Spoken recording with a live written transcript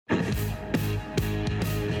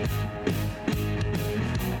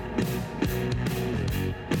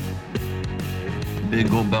the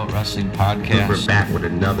Gold Belt Wrestling Podcast. We're back with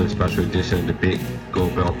another special edition of the Big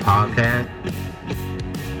Gold Belt Podcast.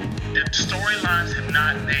 The storylines have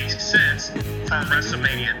not made sense from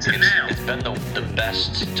WrestleMania to now. It's been the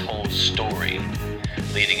best told story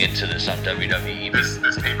leading into this on WWE. This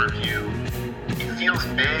pay-per-view, it feels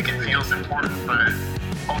big, it feels important, but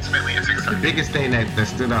ultimately it's exciting. The biggest thing that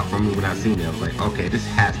stood out for me when I seen it, I was like, okay, this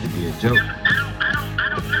has to be a joke. I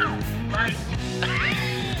don't know. Like,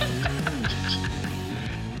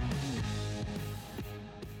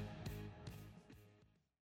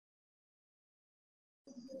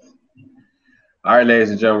 All right, ladies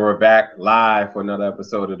and gentlemen, we're back live for another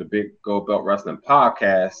episode of the Big Gold Belt Wrestling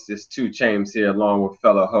Podcast. It's two James here, along with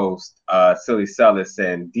fellow hosts Silly Sellis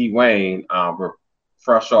and D Wayne. We're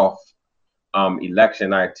fresh off election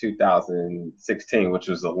night 2016, which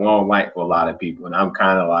was a long night for a lot of people, and I'm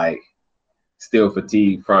kind of like still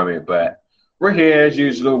fatigued from it. But we're here as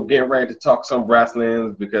usual, getting ready to talk some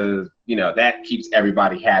wrestling because that keeps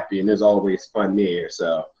everybody happy, and there's always fun there.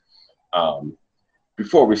 So,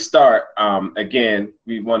 before we start, again,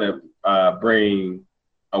 we want to bring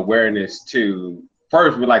awareness to.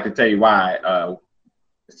 First, we'd like to tell you why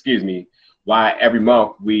every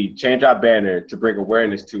month we change our banner to bring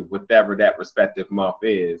awareness to whatever that respective month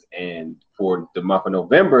is. And for the month of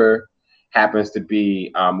November happens to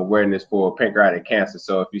be awareness for pancreatic cancer.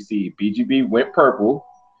 So if you see BGB went purple,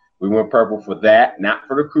 we went purple for that, not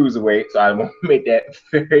for the cruiserweight. So I want to make that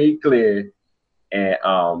very clear. And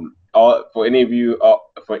for any of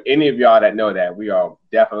y'all that know that, we are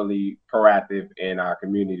definitely proactive in our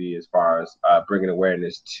community as far as bringing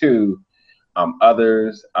awareness to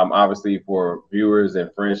others, obviously for viewers and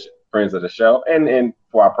friends of the show, and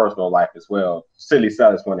for our personal life as well. Silly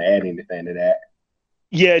Sellers want to add anything to that?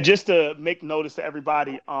 Yeah, just to make notice to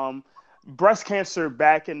everybody, breast cancer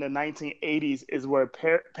back in the 1980s is where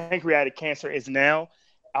pancreatic cancer is now.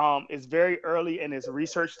 It's very early in its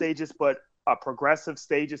research stages, but progressive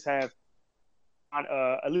stages have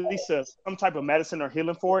at least some type of medicine or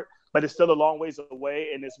healing for it, but it's still a long ways away,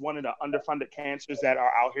 and it's one of the underfunded cancers that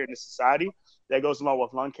are out here in the society that goes along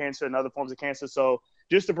with lung cancer and other forms of cancer. So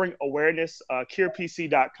just to bring awareness,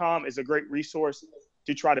 curepc.com is a great resource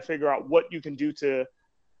to try to figure out what you can do to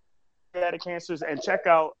pancreatic cancers, and check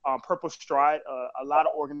out Purple Stride, a lot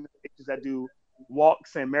of organizations that do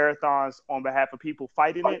walks and marathons on behalf of people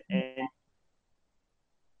fighting it. And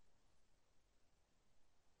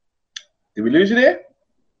did we lose you there?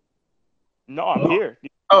 No, I'm here.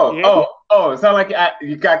 Oh! It sounded like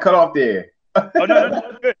you got cut off there. No,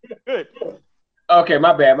 good. Okay,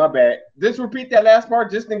 my bad. Just repeat that last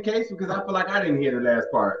part just in case, because I feel like I didn't hear the last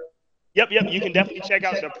part. Yep. You can definitely check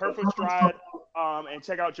out the Purple Stride and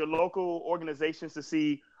check out your local organizations to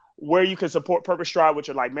see where you can support Purple Stride, which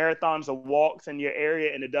are like marathons or walks in your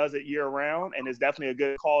area, and it does it year round. And it's definitely a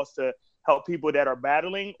good cause to help people that are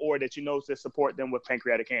battling or that to support them with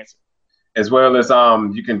pancreatic cancer. As well as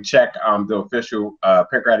you can check the official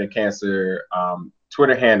pancreatic cancer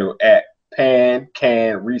Twitter handle at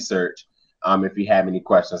PanCanResearch if you have any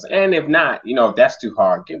questions. And if not, if that's too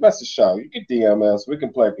hard, give us a show. You can DM us. We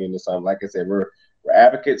can plug you into something. Like I said, we're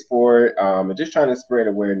advocates for it, and just trying to spread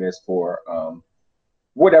awareness for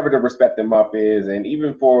whatever the respective month is, and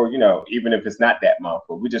even for even if it's not that month,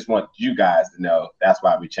 but we just want you guys to know that's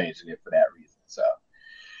why we're changing it for that reason. So,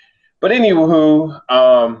 but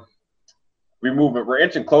anywho, we're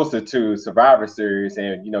inching closer to Survivor Series,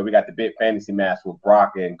 and we got the big fantasy match with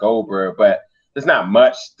Brock and Goldberg, but there's not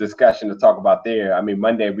much discussion to talk about there. I mean,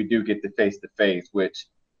 Monday we do get the face-to-face, which,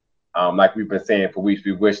 like we've been saying for weeks,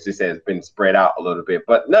 we wish this has been spread out a little bit,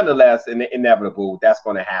 but nonetheless, inevitable, that's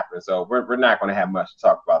going to happen. So we're not going to have much to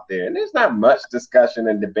talk about there, and there's not much discussion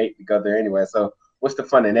and debate to go there anyway. So what's the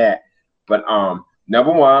fun in that? But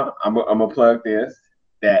number one, I'm gonna plug this.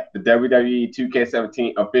 That the WWE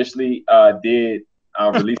 2K17 officially did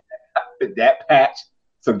release that patch.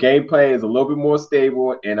 So gameplay is a little bit more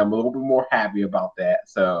stable, and I'm a little bit more happy about that.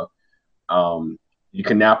 So you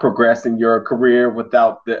can now progress in your career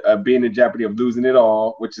without being in jeopardy of losing it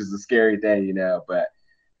all, which is a scary thing, but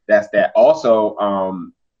that's that. Also,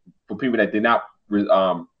 for people that did not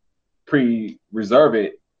pre-reserve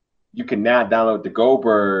it, you can now download the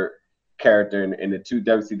Goldberg character in the two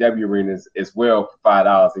WCW arenas as well for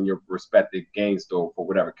 $5 in your respective game store for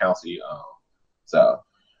whatever console you own. So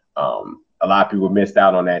a lot of people missed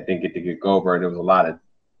out on that, didn't get to get Goldberg. There was a lot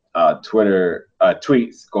of Twitter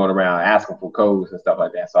tweets going around asking for codes and stuff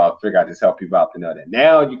like that. So I figured I'd just help people out to know that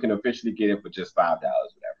now you can officially get it for just $5,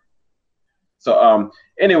 whatever. So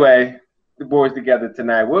anyway, the boys together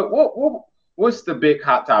tonight. What's the big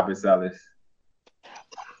hot topic, Sellers?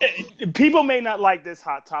 People may not like this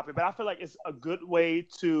hot topic, but I feel like it's a good way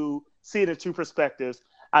to see it in two perspectives.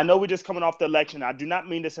 I know we're just coming off the election. I do not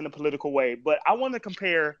mean this in a political way, but I want to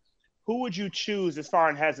compare who would you choose as far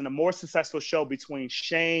as having a more successful show between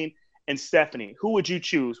Shane and Stephanie? Who would you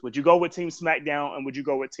choose? Would you go with Team SmackDown and would you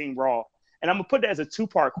go with Team Raw? And I'm going to put that as a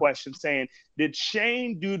two-part question saying, did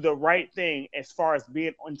Shane do the right thing as far as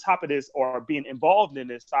being on top of this or being involved in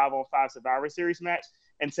this 5-on-5 Survivor Series match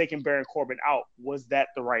and taking Baron Corbin out? Was that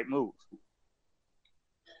the right move?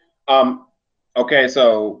 Okay,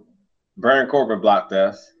 so Baron Corbin blocked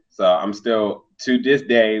us. So I'm still, to this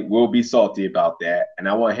day, will be salty about that. And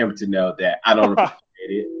I want him to know that I don't appreciate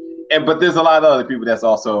it. But there's a lot of other people that's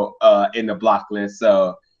also in the block list.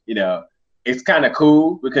 So, you know, it's kind of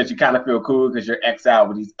cool because you kind of feel cool because you're exiled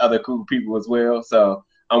with these other cool people as well. So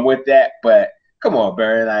I'm with that. But come on,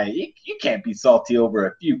 Baron, like you can't be salty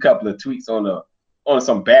over a couple of tweets on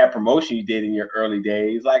some bad promotion you did in your early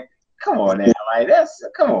days. Like, come on now, like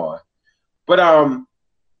come on. But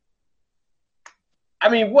I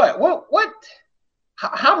mean, what?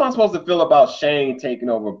 How am I supposed to feel about Shane taking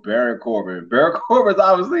over Baron Corbin? Baron Corbin's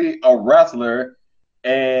obviously a wrestler,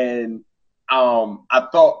 and I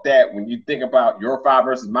thought that when you think about your 5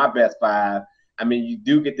 versus my best 5, I mean, you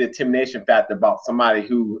do get the intimidation factor about somebody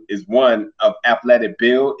who is, one, of athletic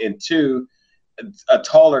build, and 2, a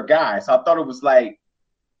taller guy. So I thought it was like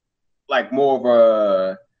more of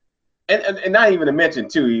a, and not even to mention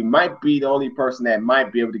too, he might be the only person that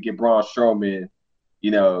might be able to get Braun Strowman,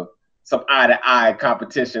 you know, some eye-to-eye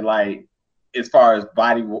competition, like as far as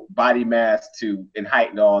body mass and height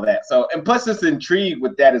and all that. So, and plus it's intrigued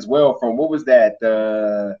with that as well from, what was that?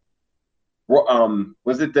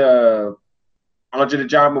 Was it the Andre the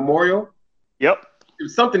Giant Memorial? Yep. It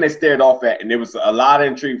was something they stared off at, and there was a lot of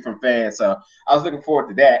intrigue from fans. So I was looking forward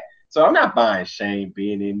to that. So I'm not buying Shane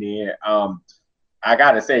being in there. I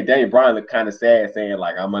got to say, Daniel Bryan looked kind of sad saying,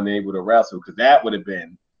 like, I'm unable to wrestle, because that would have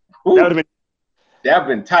been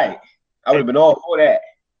tight. I would have been all for that.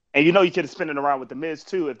 And you know, you could have spinning around with The Miz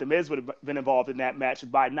too if The Miz would have been involved in that match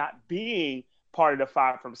by not being part of the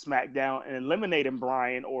 5 from SmackDown and eliminating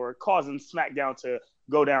Bryan or causing SmackDown to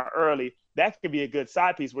go down early. That could be a good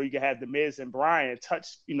side piece where you can have The Miz and Bryan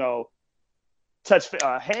touch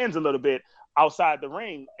hands a little bit outside the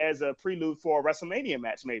ring as a prelude for a WrestleMania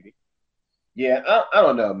match, maybe. Yeah, I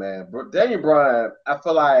don't know, man. Daniel Bryan, I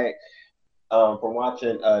feel like from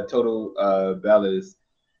watching Total Bellas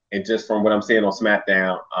and just from what I'm seeing on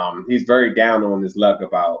SmackDown, he's very down on his luck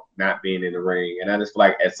about not being in the ring. And I just feel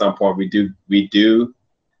like at some point we do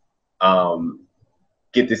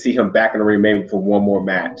get to see him back in the ring maybe for one more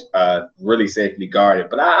match, really safely guarded.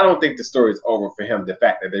 But I don't think the story is over for him, the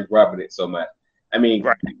fact that they're rubbing it so much. I mean,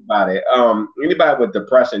 right. Think about it. Anybody with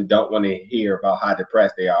depression don't want to hear about how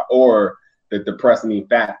depressed they are or the depressing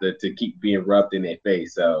factor to keep being rubbed in their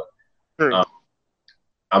face. So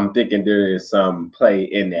I'm thinking there is some play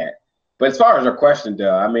in that. But as far as your question,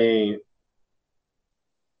 though, I mean,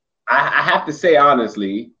 I have to say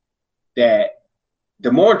honestly that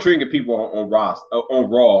the more intriguing people on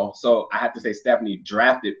Raw, so I have to say Stephanie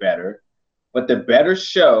drafted better, but the better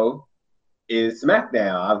show is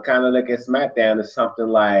SmackDown. I kind of look at SmackDown as something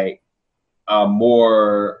like a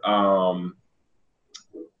more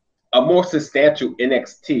substantial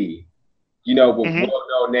NXT, you know, with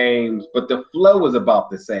well-known names, but the flow was about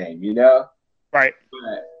the same, you know? Right.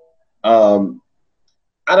 But,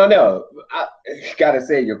 I don't know. I gotta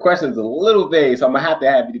say, your question's a little vague, so I'm gonna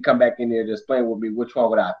have you to come back in there to explain with me which one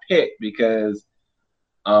would I pick, because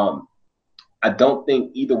I don't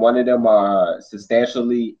think either one of them are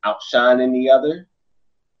substantially outshining the other.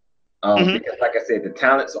 Because, like I said, the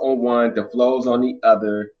talent's on one, the flow's on the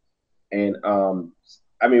other, and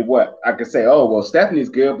I mean, what I could say? Oh, well, Stephanie's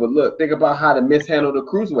good, but look, think about how the mishandled the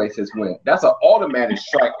cruiserweights has went. That's an automatic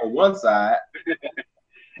strike on one side.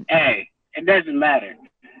 Hey, it doesn't matter.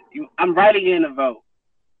 I'm writing in a vote.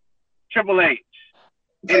 Triple H.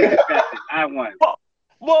 I won.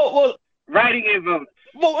 Well, writing in votes.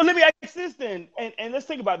 Well, let me ask this then, and let's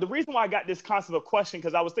think about it. The reason why I got this concept of question,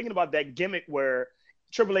 because I was thinking about that gimmick where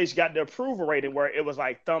Triple H got the approval rating where it was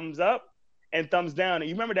like thumbs up and thumbs down. And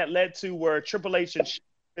you remember that led to where Triple H and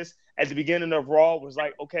Sheamus at the beginning of Raw was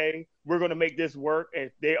like, okay, we're going to make this work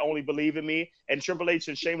if they only believe in me. And Triple H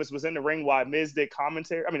and Sheamus was in the ring while Miz did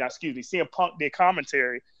commentary. CM Punk did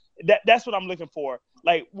commentary. That's what I'm looking for.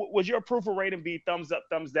 Like, would your approval rating be thumbs up,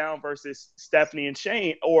 thumbs down versus Stephanie and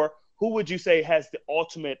Shane? Or who would you say has the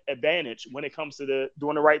ultimate advantage when it comes to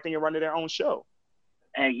doing the right thing and running their own show?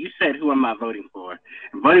 Hey, you said who am I voting for?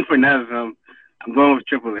 I'm voting for none of them. I'm going with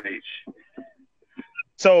Triple H.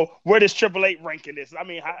 So where does Triple H rank in this? I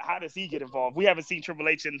mean, how does he get involved? We haven't seen Triple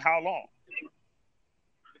H in how long?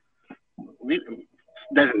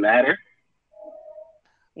 Doesn't matter.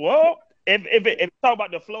 Well, if talk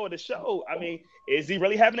about the flow of the show, I mean, is he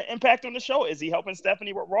really having an impact on the show? Is he helping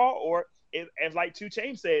Stephanie with Raw, or as like 2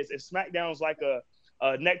 Chainz says, if SmackDown's like a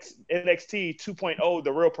next NXT 2.0,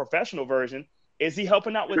 the real professional version, is he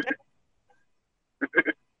helping out with that?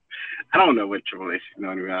 I don't know what Triple H is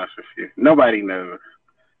doing, to be honest with you. Nobody knows.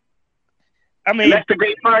 I mean, and that's the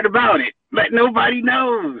great part about it. Like, nobody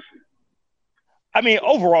knows. I mean,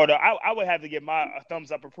 overall, though, I would have to give my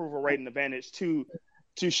thumbs up approval rating advantage to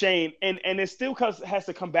Shane. And it still has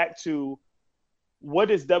to come back to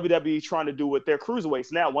what is WWE trying to do with their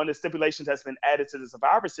cruiserweights. Now, one of the stipulations that's been added to the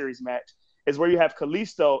Survivor Series match is where you have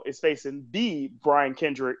Kalisto is facing the Brian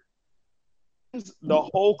Kendrick. The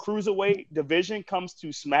whole cruiserweight division comes to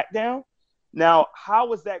SmackDown. Now,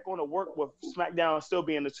 how is that going to work with SmackDown still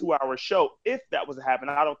being a 2-hour show? If that was to happen,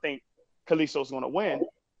 I don't think Kalisto's going to win.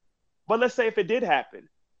 But let's say if it did happen,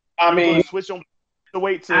 I mean, switch on the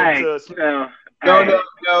weight to No.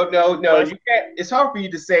 You can't. It's hard for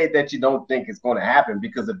you to say that you don't think it's going to happen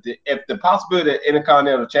because if the possibility that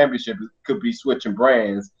Intercontinental Championship could be switching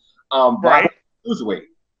brands, right? Cruiserweight.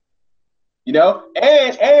 You know,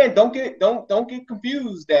 and don't get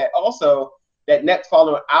confused that also that next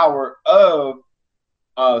following hour of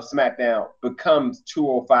SmackDown becomes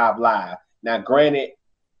 205 Live. Now, granted,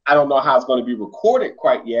 I don't know how it's going to be recorded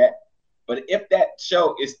quite yet, but if that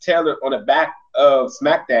show is tailored on the back of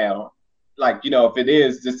SmackDown, like, you know, if it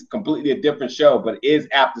is just completely a different show, but it is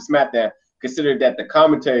after SmackDown, considering that the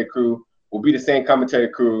commentary crew will be the same commentary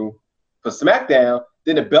crew for SmackDown,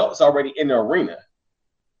 then the belt's already in the arena.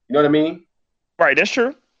 You know what I mean? Right, that's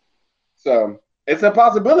true. So it's a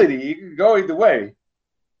possibility. You can go either way.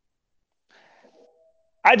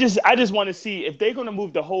 I just want to see if they're going to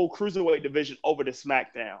move the whole cruiserweight division over to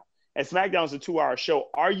SmackDown. And SmackDown's a 2-hour show.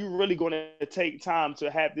 Are you really going to take time to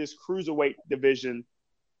have this cruiserweight division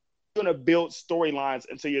going to build storylines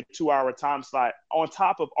into your 2-hour time slot on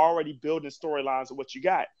top of already building storylines of what you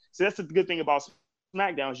got? So that's the good thing about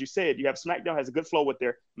SmackDown. As you said, you have SmackDown has a good flow with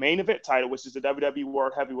their main event title, which is the WWE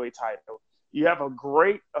World Heavyweight title. You have a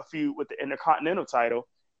great feud with the Intercontinental title.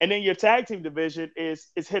 And then your tag team division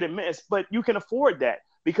is hit and miss, but you can afford that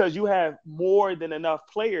because you have more than enough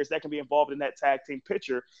players that can be involved in that tag team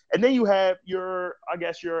picture. And then you have your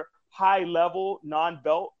high-level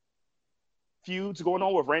non-belt feuds going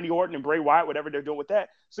on with Randy Orton and Bray Wyatt, whatever they're doing with that.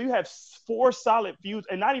 So you have 4 solid feuds,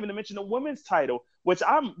 and not even to mention the women's title, which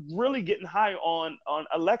I'm really getting high on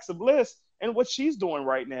Alexa Bliss and what she's doing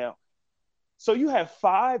right now. So you have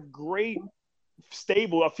 5 great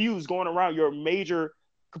stable of feuds going around your major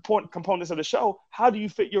components of the show. How do you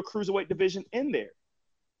fit your cruiserweight division in there?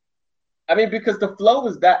 I mean, because the flow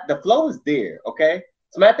is there, okay?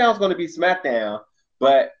 SmackDown's going to be SmackDown,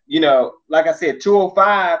 but, you know, like I said,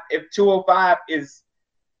 205, if 205 is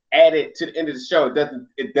added to the end of the show,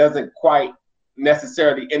 it doesn't quite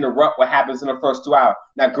necessarily interrupt what happens in the first 2 hours.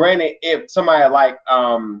 Now, granted, if somebody like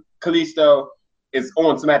Kalisto is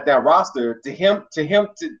on SmackDown roster, to him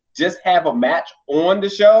to just have a match on the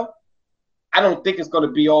show, I don't think it's going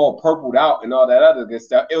to be all purpled out and all that other good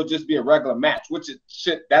stuff. It'll just be a regular match, which it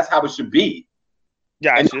should. That's how it should be.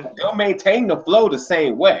 Gotcha. And they'll maintain the flow the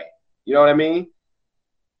same way. You know what I mean?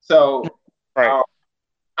 So, right.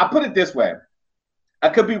 I put it this way. I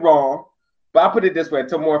could be wrong, but I put it this way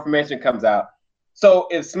until more information comes out. So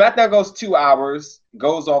if SmackDown goes 2 hours,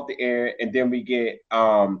 goes off the air, and then we get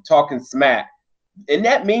Talking Smack, in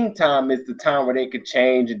that meantime is the time where they could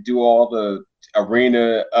change and do all the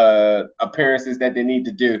arena appearances that they need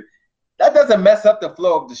to do. That doesn't mess up the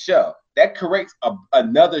flow of the show. That creates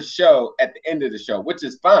another show at the end of the show, which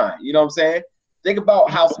is fine. You know what I'm saying? Think about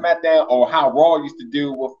how SmackDown or how Raw used to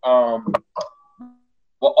do with All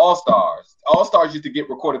Stars. All Stars used to get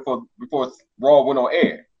recorded before Raw went on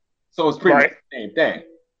air, so it's pretty much the same thing.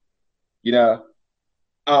 You know.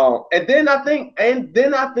 And then I think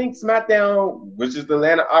SmackDown, which is the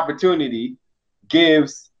Atlanta opportunity,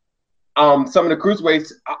 gives some of the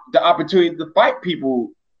cruiserweights the opportunity to fight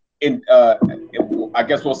people in I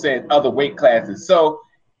guess we'll say in other weight classes. So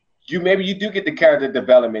you do get the character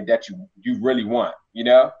development that you really want, you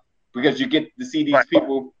know, because you get to see these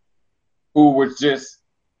people who were just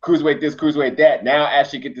cruiserweight this, cruiserweight that, now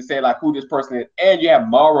actually get to say like who this person is, and you have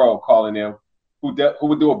Morrow calling them, who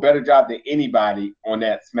would do a better job than anybody on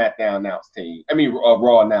that SmackDown announced team. I mean,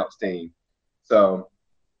 Raw announced team. So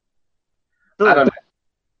I don't know.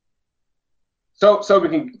 So we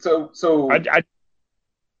can I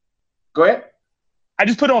go ahead. I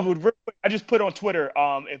just put on Twitter.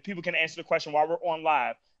 If people can answer the question while we're on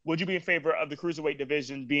live, would you be in favor of the cruiserweight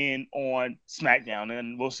division being on SmackDown?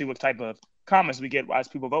 And we'll see what type of comments we get as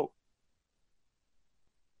people vote.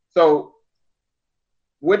 So,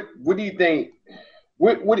 what do you think?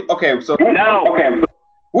 Okay, so No. okay.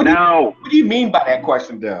 What No. do you mean by that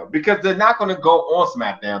question, though? Because they're not going to go on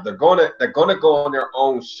SmackDown. They're going to go on their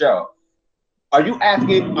own show. Are you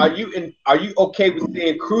asking? Are you okay with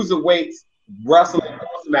seeing cruiserweights wrestling on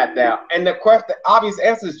SmackDown? And the obvious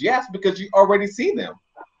answer is yes, because you already see them.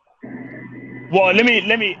 Well, let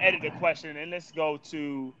me edit the question and let's go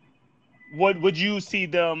to would you see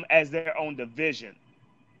them as their own division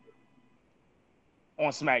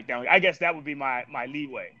on SmackDown? I guess that would be my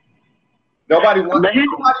leeway. Nobody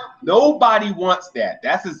wants that.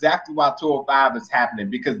 That's exactly why 205 is happening,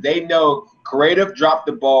 because they know creative dropped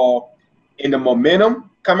the ball in the momentum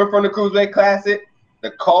coming from the Cruiserweight Classic,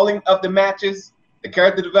 the calling of the matches, the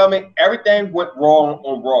character development, everything went wrong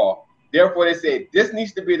on Raw. Therefore, they said this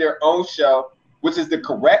needs to be their own show, which is the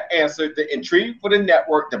correct answer to intrigue for the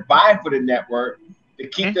network, to buy for the network, to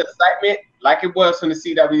keep the excitement like it was from the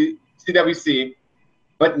CWC.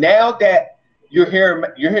 But now that you're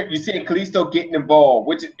seeing Kalisto getting involved,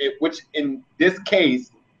 which in this case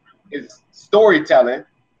is storytelling,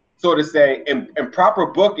 so to say, and proper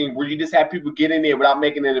booking, where you just have people get in there without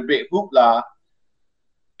making it a big hoopla,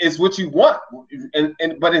 is what you want.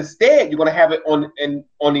 But instead, you're going to have it on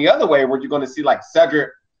the other way, where you're going to see like Cedric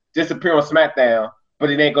disappear on SmackDown,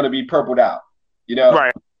 but it ain't going to be purpled out. You know?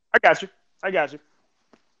 Right. I got you.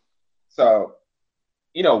 So,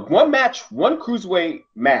 one cruiserweight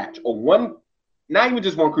match, or not even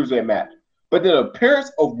just one cruiserweight match, but the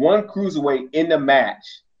appearance of one cruiserweight in the match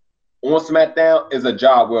on SmackDown is a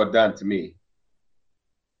job well done to me.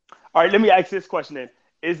 All right, let me ask this question then.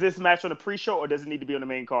 Is this match on the pre-show, or does it need to be on the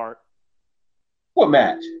main card? What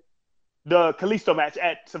match? The Kalisto match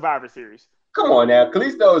at Survivor Series. Come on now.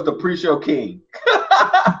 Kalisto is the pre-show king.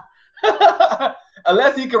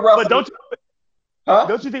 Unless he can wrestle. But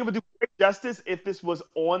don't you think it would do great justice if this was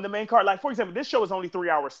on the main card? Like, for example, this show is only 3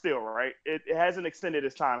 hours still, right? It hasn't extended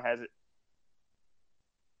its time, has it?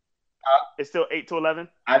 It's still 8 to 11?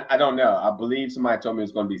 I don't know. I believe somebody told me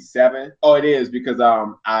it's going to be 7. Oh, it is, because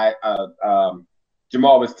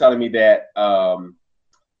Jamal was telling me that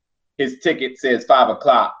his ticket says 5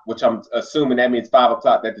 o'clock, which I'm assuming that means 5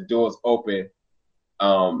 o'clock that the doors open.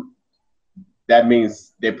 That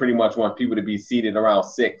means they pretty much want people to be seated around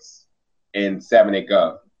 6 and 7 they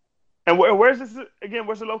go. And where's this again?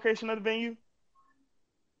 Where's the location of the venue?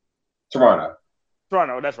 Toronto,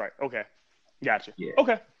 that's right. Okay. Gotcha. Yeah.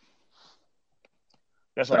 Okay.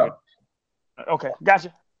 That's right. Okay,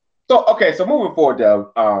 gotcha. So moving forward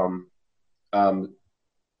though,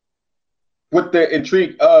 with the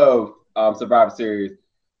intrigue of Survivor Series,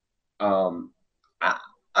 I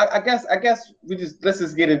guess let's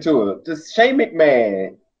just get into it. Does Shane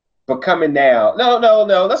McMahon becoming now? No.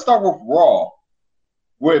 Let's start with Raw,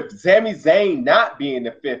 with Sami Zayn not being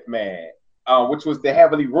the 5th man, which was the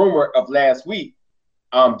heavily rumored of last week,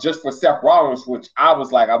 just for Seth Rollins, which I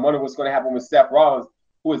was like, I wonder what's going to happen with Seth Rollins,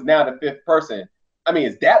 who is now the 5th person. I mean,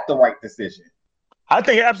 is that the right decision? I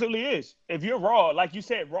think it absolutely is. If you're Raw, like you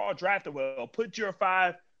said, Raw drafted well, put your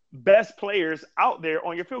 5 best players out there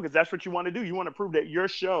on your field, because that's what you want to do. You want to prove that your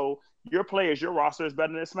show, your players, your roster is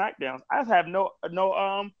better than SmackDown. I have no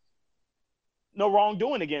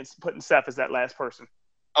wrongdoing against putting Seth as that last person.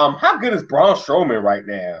 How good is Braun Strowman right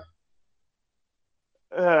now?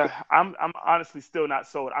 I'm honestly still not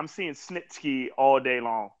sold. I'm seeing Snitsky all day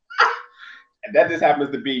long. And that just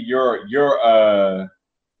happens to be your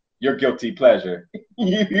guilty pleasure.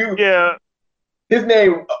 Yeah. His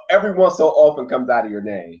name every once so often comes out of your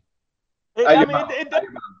name. It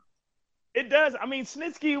does. I mean,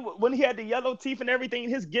 Snitsky, when he had the yellow teeth and everything,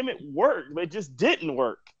 his gimmick worked, but it just didn't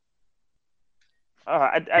work.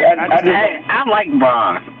 I like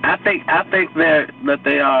Braun. I think that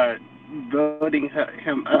they are building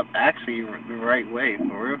him up actually the right way,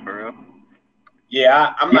 for real.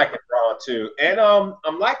 Yeah, I'm liking Braun too, and I'm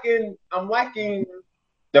liking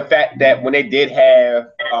the fact that when they did have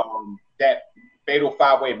that fatal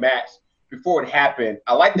 5-way match before it happened,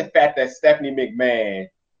 I like the fact that Stephanie McMahon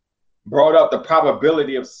brought up the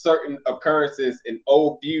probability of certain occurrences in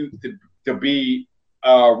old feuds to be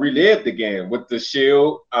relived again, with the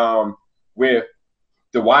Shield, with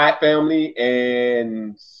the Wyatt family,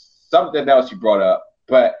 and something else you brought up.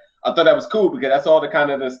 But I thought that was cool, because that's all the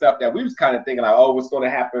kind of the stuff that we was kind of thinking like, oh, what's going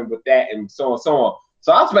to happen with that, and so on and so on.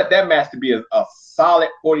 So I expect that match to be a solid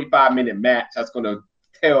 45-minute match that's going to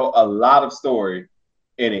tell a lot of story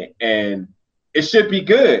in it. And it should be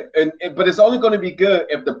good, but it's only going to be good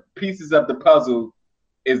if the pieces of the puzzle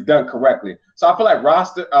is done correctly. So I feel like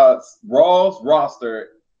Raw's roster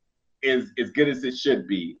is as good as it should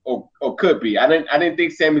be or could be. I didn't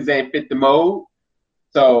think Sami Zayn fit the mold,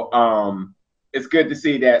 so it's good to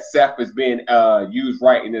see that Seth is being used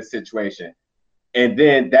right in this situation. And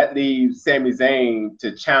then that leaves Sami Zayn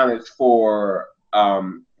to challenge for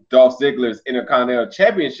Dolph Ziggler's Intercontinental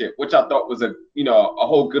Championship, which I thought was a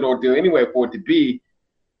whole good ordeal anyway for it to be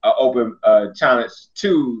an open challenge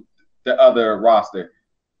to the other roster.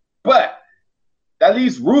 But that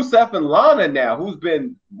leaves Rusev and Lana now,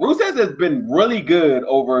 Rusev has been really good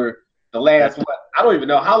over the last I don't even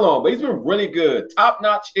know how long, but he's been really good.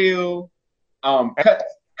 Top-notch heel, cut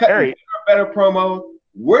better promo.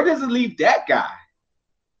 Where does it leave that guy?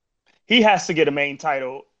 He has to get a main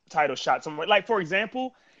title shot somewhere. Like, for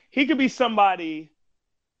example, he could be somebody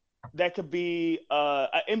that could be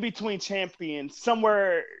an in-between champion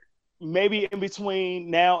somewhere, maybe in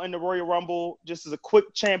between now and the Royal Rumble, just as a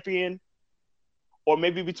quick champion, or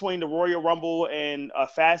maybe between the Royal Rumble and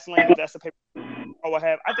Fastlane, if that's the paper I would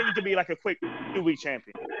have. I think he could be like a quick 2-week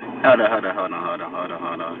champion. Hold on.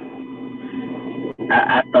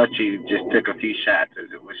 I thought you just took a few shots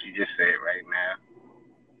at what you just said right now.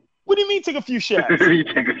 What do you mean take a few shots? You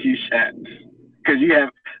take a few shots. Because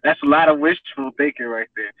that's a lot of wishful thinking right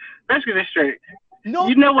there. Let's get this straight. No,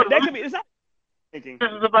 you know what that could be. Is that thinking?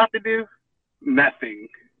 This is about to do? Nothing.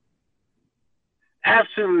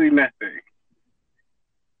 Absolutely nothing.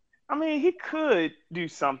 I mean, he could do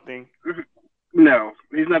something. No,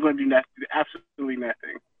 he's not going to do nothing. Absolutely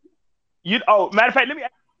nothing. Matter of fact, let me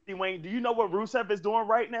ask you, Wayne, do you know what Rusev is doing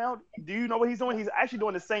right now? Do you know what he's doing? He's actually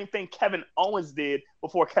doing the same thing Kevin Owens did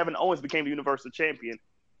before Kevin Owens became the Universal Champion.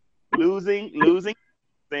 Losing,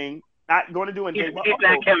 thing, not going to do anything. He's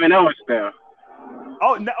not Kevin Owens, though.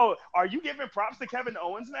 Oh, no. Are you giving props to Kevin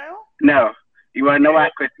Owens now? No. You want to know why?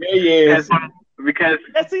 Yes. Because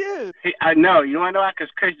yes, he is. I know. You want to know why? Because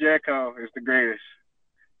Chris Jericho is the greatest,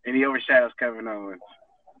 and he overshadows Kevin Owens.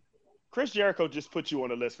 Chris Jericho just put you on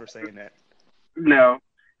the list for saying that. No.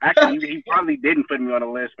 Actually, he probably didn't put me on the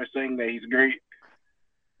list for saying that he's great.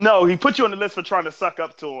 No, he put you on the list for trying to suck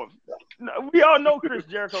up to him. No, we all know Chris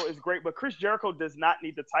Jericho is great, but Chris Jericho does not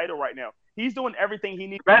need the title right now. He's doing everything he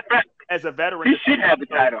needs as a veteran. He should have the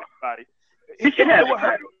title. He should have the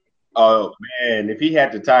title. Oh man, if he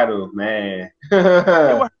had the title, man. You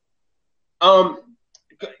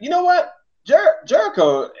know what?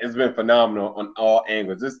 Jericho has been phenomenal on all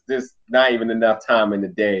angles. This not even enough time in the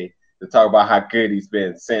day to talk about how good he's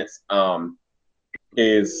been since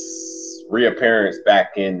his reappearance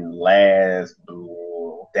back in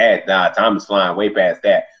time is flying way past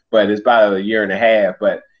that, but it's about a year and a half.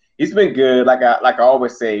 But he's been good. Like I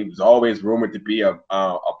always say, he was always rumored to be a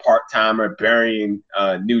part-timer burying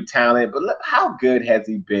new talent. But look, how good has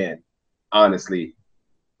he been? Honestly,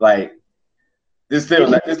 like this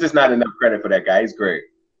is not enough credit for that guy. He's great.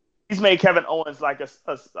 He's made Kevin Owens like a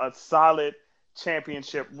solid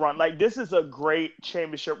championship run. Like, this is a great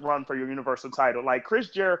championship run for your Universal title. Like, Chris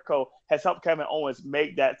Jericho has helped Kevin Owens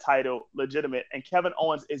make that title legitimate, and Kevin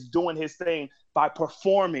Owens is doing his thing by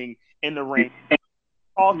performing in the ring.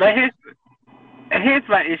 But here's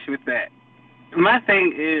my issue with that. My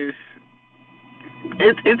thing is,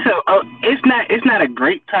 it's not a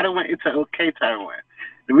great title win. It's an okay title win.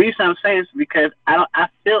 The reason I'm saying is because I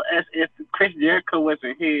feel as if Chris Jericho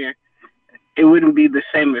wasn't here, it wouldn't be the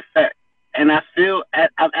same effect. And I feel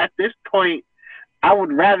at this point, I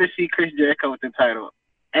would rather see Chris Jericho with the title.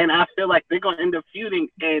 And I feel like they're going to end up feuding.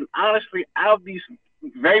 And honestly, I'll be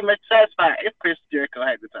very much satisfied if Chris Jericho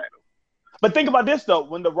had the title. But think about this, though.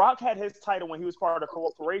 When The Rock had his title when he was part of the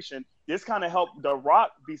corporation, this kind of helped The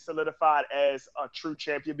Rock be solidified as a true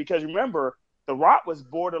champion. Because remember, The Rock was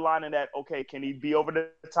borderline in that, okay, can he be over the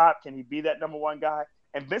top? Can he be that number one guy?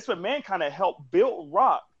 And Vince McMahon kind of helped build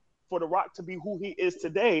Rock for The Rock to be who he is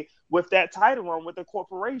today with that title run with the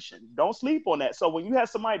corporation. Don't sleep on that. So when you have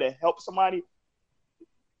somebody to help somebody,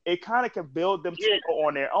 it kind of can build them to go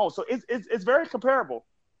on their own. So it's very comparable.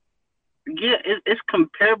 Yeah, it's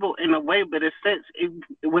comparable in a way, but in a sense,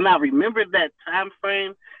 when I remember that time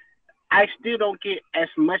frame, I still don't get as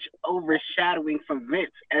much overshadowing from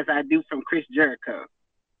Vince as I do from Chris Jericho.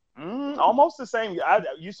 Almost the same.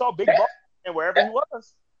 You saw Big Boss and wherever he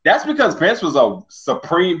was. That's because Vince was a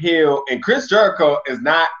supreme heel, and Chris Jericho is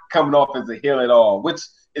not coming off as a heel at all, which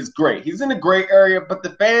is great. He's in a great area, but the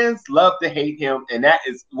fans love to hate him, and that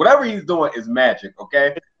is whatever he's doing is magic.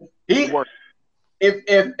 Okay,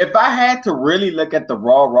 if I had to really look at the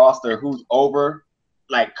Raw roster, who's over,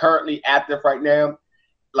 like currently active right now,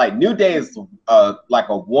 like New Day is like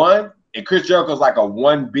a 1, and Chris Jericho's like a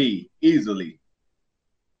 1B easily.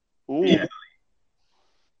 Ooh. Easily.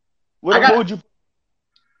 What would you?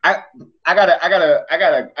 I got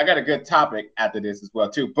a good topic after this as well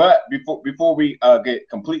too. But before we get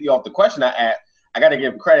completely off the question I asked, I got to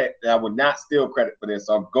give credit. I would not steal credit for this,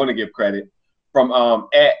 so I'm going to give credit from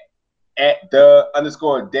at the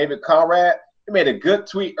 _ David Conrad. He made a good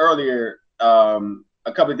tweet earlier a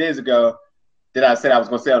couple of days ago that I said I was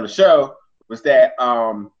going to say on the show, was that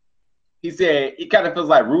he said he kind of feels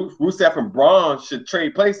like Rusev and Braun should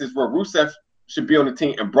trade places, where Rusev should be on the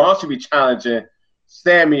team and Braun should be challenging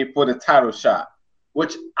Sammy for the title shot,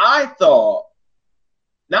 which I thought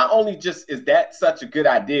not only just is that such a good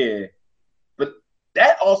idea, but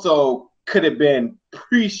that also could have been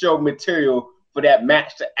pre-show material for that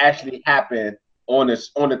match to actually happen on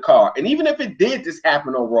the card. And even if it did just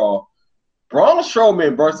happen on Raw, Braun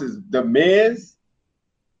Strowman versus The Miz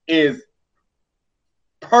is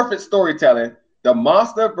perfect storytelling. The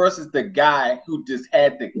monster versus the guy who just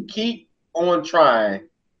had to keep on trying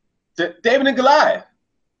to David and Goliath.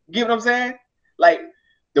 You get what I'm saying? Like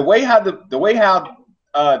the way how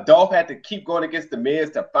Dolph had to keep going against The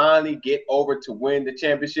Miz to finally get over to win the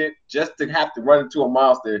championship, just to have to run into a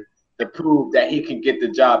monster to prove that he can get the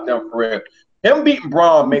job done for real. Him beating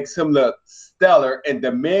Braun makes him look stellar, and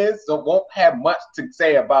The Miz won't have much to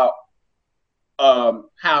say about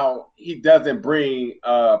how he doesn't bring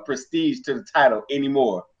prestige to the title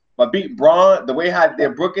anymore. But beating Braun, the way how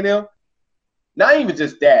they're booking him, not even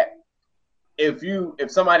just that.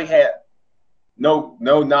 If somebody had no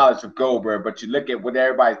knowledge of Goldberg, but you look at what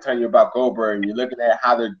everybody's telling you about Goldberg, and you're looking at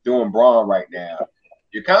how they're doing Braun right now,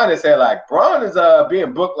 you kind of say like Braun is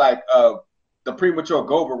being booked like the premature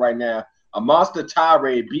Goldberg right now, a monster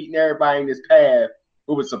tirade beating everybody in his path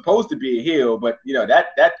who was supposed to be a heel, but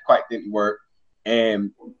that quite didn't work,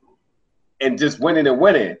 and just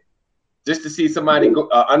winning, just to see somebody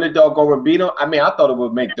underdog go and beat him. I mean, I thought it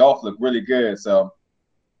would make Dolph look really good. So,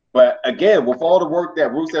 but again, with all the work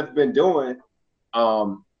that Rusev's been doing,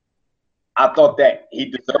 I thought that he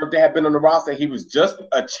deserved to have been on the roster. He was just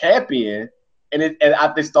a champion, and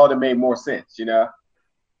I just thought it made more sense,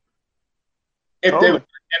 If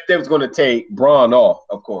they was going to take Braun off,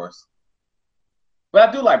 of course. But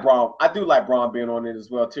I do like Braun. I do like Braun being on it as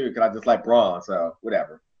well too, because I just like Braun. So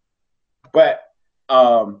whatever. But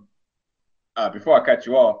before I cut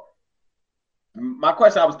you off, my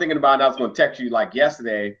question I was thinking about, and I was going to text you like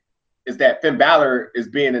yesterday, is that Finn Balor is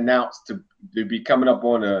being announced to be coming up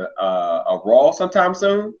on a Raw sometime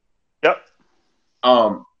soon. Yep.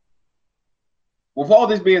 With all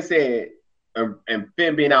this being said, and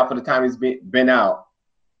Finn being out for the time he's been out,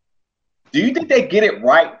 do you think they get it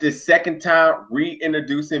right this second time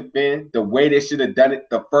reintroducing Finn the way they should have done it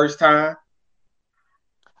the first time?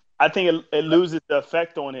 I think it loses the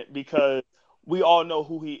effect on it because we all know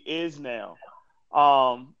who he is now.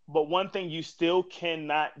 But one thing you still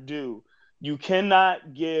cannot do, you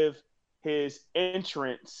cannot give his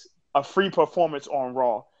entrance a free performance on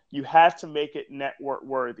Raw. You have to make it network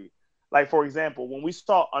worthy. Like, for example, when we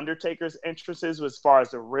saw Undertaker's entrances as far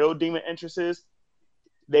as the real Demon entrances,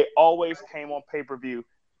 they always came on pay-per-view.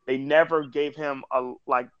 They never gave him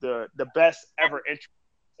the best ever entrance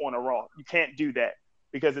on a Raw. You can't do that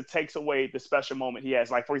because it takes away the special moment he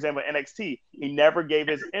has. Like, for example, NXT, he never gave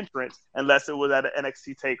his entrance unless it was at an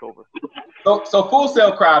NXT takeover. So Full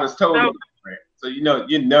Sail crowd is totally different. So you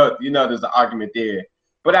know there's an argument there.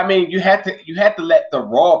 But I mean, you had to let the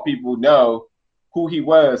Raw people know who he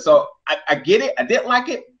was. So I get it. I didn't like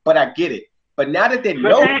it, but I get it. But now that they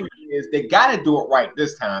know who he is, they got to do it right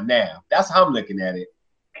this time now. That's how I'm looking at it.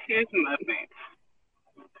 Here's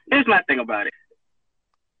my thing about it.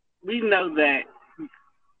 We know that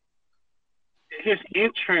his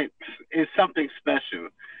entrance is something special.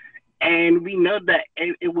 And we know that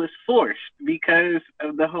it was forced because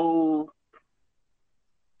of the whole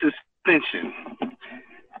suspension.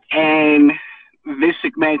 And Vince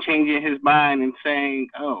McMahon changing his mind and saying,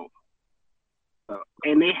 "Oh,"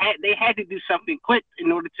 and they had to do something quick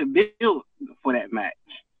in order to build for that match.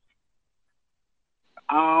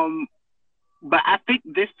 But I think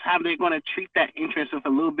this time they're going to treat that entrance with a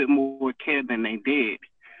little bit more care than they did,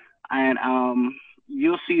 and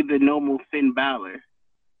you'll see the normal Finn Balor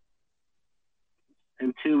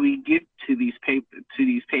until we get to these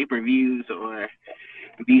pay-per-views or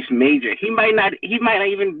these major. He might not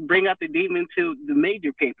even bring up the Demon to the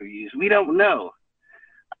major pay-per-views. We don't know.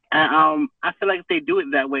 I feel like if they do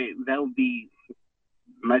it that way, that would be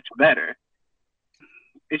much better.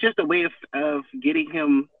 It's just a way of getting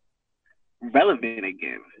him relevant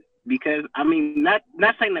again. Because I mean, not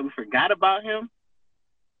saying that we forgot about him,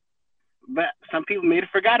 but some people may have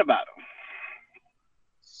forgot about him.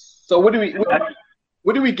 So what do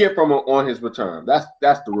we get from him on his return? That's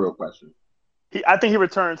the real question. I think he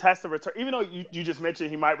has to return. Even though you just mentioned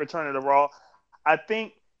he might return to the Raw, I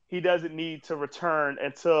think he doesn't need to return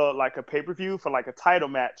until like a pay-per-view for like a title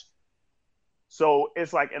match. So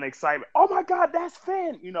it's like an excitement. Oh my God, that's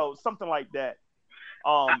Finn. Something like that.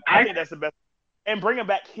 I think that's the best. And bring him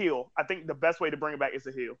back heel. I think the best way to bring him back is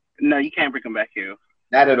a heel. No, you can't bring him back heel.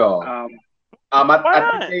 Not at all.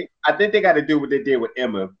 I think they got to do what they did with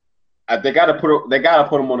Emma. They got to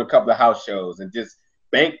put him on a couple of house shows and just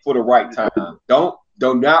bank for the right time. Do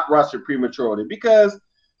not rush it prematurely because,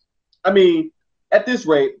 I mean, at this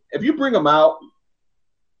rate, if you bring him out,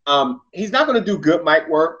 he's not going to do good mic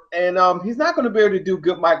work, and he's not going to be able to do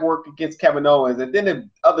good mic work against Kevin Owens. And then the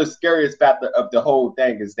other scariest factor of the whole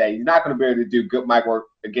thing is that he's not going to be able to do good mic work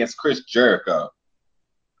against Chris Jericho.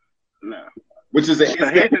 No, which is here's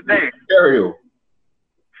the thing. Stereo.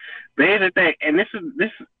 But here's the thing, and this is,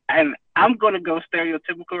 and I'm going to go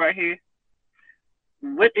stereotypical right here.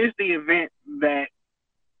 What is the event that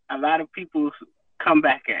a lot of people come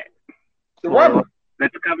back at? The Rumble.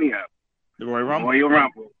 That's coming up. The Royal Rumble. Royal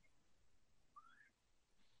Rumble.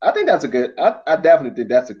 I think that's a good. I definitely think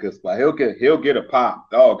that's a good spot. He'll get a pop.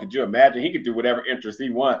 Oh, could you imagine? He could do whatever interest he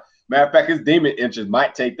wants. Matter of fact, his demon interest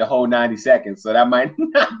might take the whole 90 seconds, so that might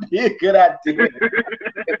not be a good idea.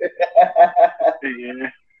 Yeah,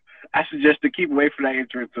 I suggest to keep away from that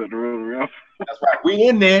entrance to the Royal Rumble. That's right. We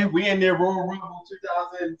in there. Royal Rumble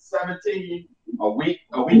 2017. A week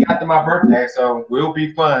after my birthday, so we'll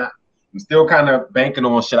be fun. I'm still kind of banking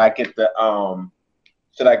on should I get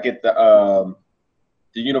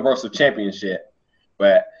the Universal Championship,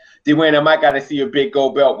 but Dwayne, I might got to see a big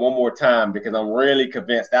gold belt one more time because I'm really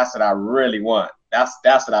convinced that's what I really want. That's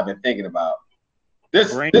what I've been thinking about.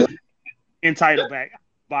 This entitled back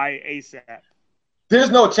by ASAP. There's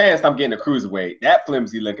no chance I'm getting a cruiserweight. That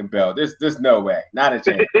flimsy looking belt. There's no way. Not a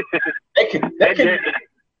chance. They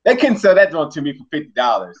can sell that joint to me for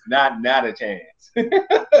 $50. Not a chance.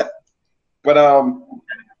 But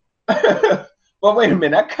well, wait a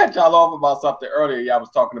minute. I cut y'all off about something earlier. Y'all was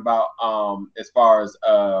talking about as far as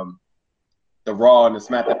the Raw and the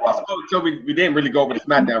SmackDown roster. So we didn't really go over the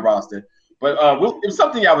SmackDown roster, but it was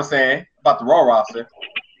something y'all was saying about the Raw roster.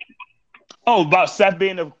 Oh, about Seth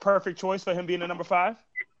being the perfect choice for him being the number 5?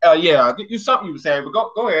 Yeah, something you were saying, but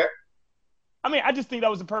go ahead. I mean, I just think that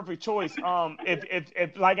was the perfect choice.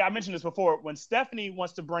 If like I mentioned this before, when Stephanie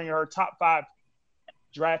wants to bring her top 5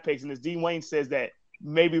 draft picks, and as Dean Wayne says that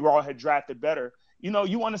maybe Raw had drafted better, you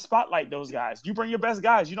want to spotlight those guys. You bring your best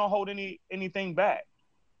guys. You don't hold anything back.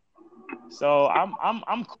 So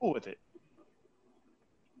I'm cool with it.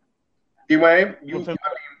 Dean Wayne,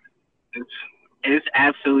 it's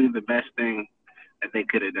absolutely the best thing that they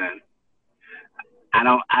could have done.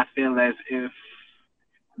 I feel as if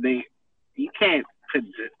you can't put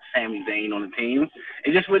Sami Zayn on the team.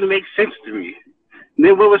 It just wouldn't make sense to me. And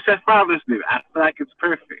then what would Seth Rollins do? I feel like it's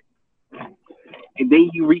perfect. And then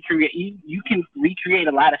you can recreate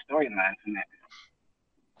a lot of storylines in that.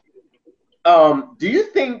 Do you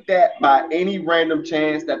think that by any random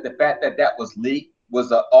chance that the fact that was leaked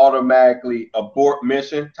was an automatically abort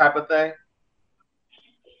mission type of thing?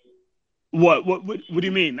 What do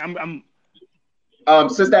you mean?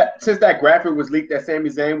 Since that graphic was leaked that Sami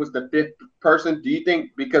Zayn was the 5th person, do you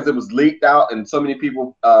think because it was leaked out and so many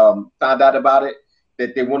people found out about it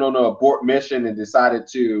that they went on an abort mission and decided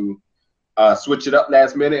to switch it up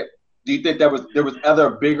last minute? Do you think there was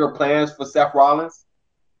other bigger plans for Seth Rollins?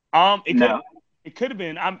 It could have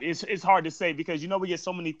been. It's hard to say because we get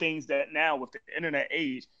so many things that now with the internet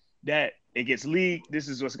age that it gets leaked. This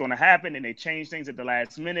is what's going to happen, and they change things at the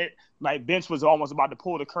last minute. Like Vince was almost about to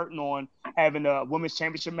pull the curtain on having a women's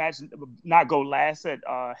championship match not go last at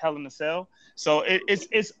Hell in a Cell. So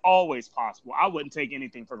it's always possible. I wouldn't take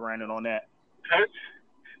anything for granted on that.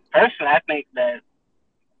 Personally, I think that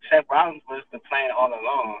Seth Rollins was the plan all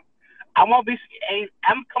along. I'm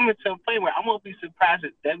coming to a point where I won't be surprised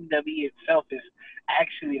that WWE itself is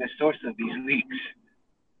actually the source of these leaks.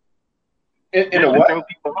 In a what?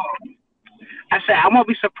 I said I won't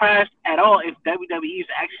be surprised at all if WWE is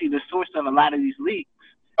actually the source of a lot of these leaks.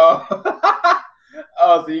 Oh,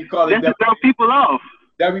 so you call it just to throw people off?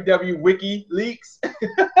 WWE Wiki leaks?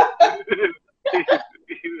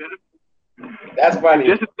 That's funny.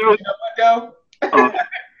 Just to throw.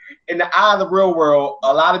 In the eye of the real world,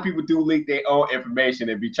 a lot of people do leak their own information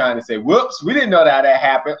and be trying to say, "Whoops, we didn't know that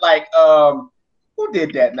happened." Like, who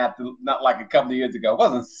did that? Not like a couple of years ago. It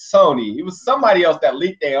wasn't Sony. It was somebody else that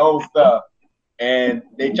leaked their own stuff, and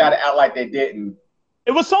they try to act like they didn't.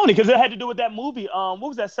 It was Sony because it had to do with that movie. What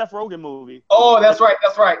was that Seth Rogen movie? Oh, that's right.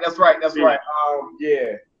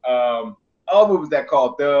 Yeah. What was that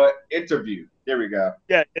called? The Interview. There we go.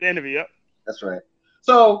 Yeah, an interview. Yep. That's right.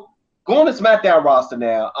 So going to SmackDown roster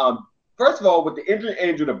now. First of all, with the injured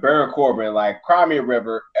angel to Baron Corbin, like Cry Me a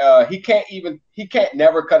River, he can't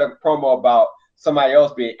never cut a promo about somebody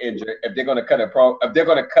else being injured if they're gonna cut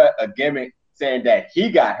a gimmick saying that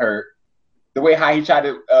he got hurt. The way how he tried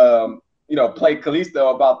to play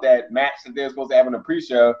Kalisto about that match that they were supposed to have in the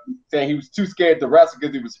pre-show, saying he was too scared to wrestle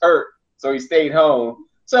because he was hurt, so he stayed home.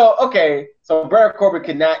 So Baron Corbin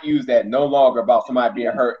cannot use that no longer about somebody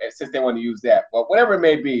being hurt since they want to use that. But whatever it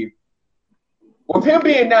may be, with him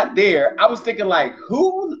being not there, I was thinking like,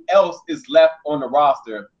 who else is left on the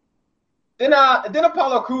roster? Then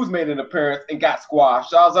Apollo Crews made an appearance and got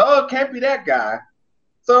squashed. So I was like, oh, it can't be that guy.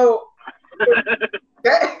 So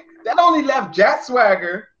that only left Jack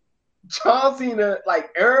Swagger, John Cena, like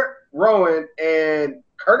Eric Rowan, and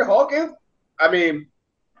Kurt Hawkins. I mean,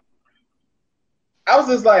 I was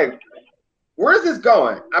just like, where's this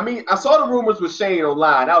going? I mean, I saw the rumors with Shane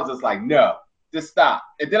online. I was just like, no, just stop.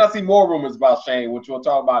 And then I see more rumors about Shane, which we'll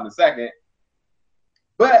talk about in a second.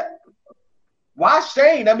 But why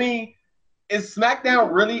Shane? I mean, is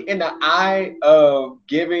SmackDown really in the eye of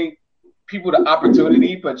giving people the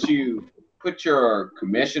opportunity, but you put your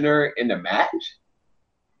commissioner in the match?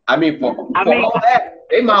 I mean, for all that,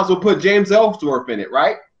 they might as well put James Ellsworth in it,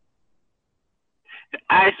 right?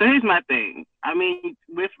 All right, so here's my thing. I mean,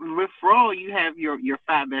 with Raw, you have your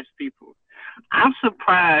 5 best people. I'm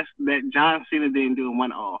surprised that John Cena didn't do a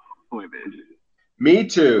one-off for this. Me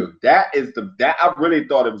too. That I really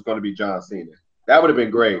thought it was going to be John Cena. That would have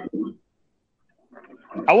been great.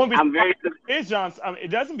 I wouldn't be. I'm very. It's John. I mean, it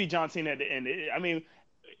doesn't be John Cena at the end. I mean,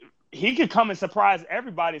 he could come and surprise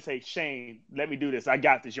everybody and say, "Shane, let me do this. I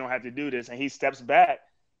got this. You don't have to do this." And he steps back,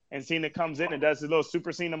 and Cena comes in and does his little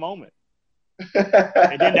Super Cena moment.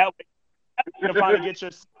 And then that way, you're gonna finally get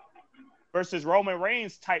your versus Roman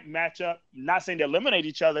Reigns type matchup. Not saying they eliminate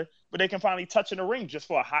each other, but they can finally touch in the ring just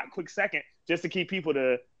for a hot, quick second, just to keep people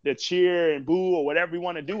to cheer and boo or whatever you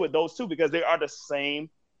want to do with those two, because they are the same.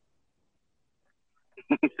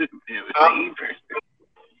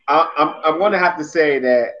 I'm going to have to say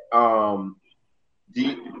that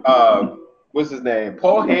what's his name?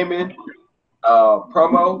 Paul Heyman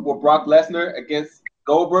promo with Brock Lesnar against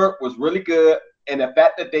Goldberg was really good, and the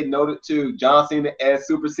fact that they noted to John Cena as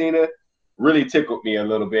Super Cena really tickled me a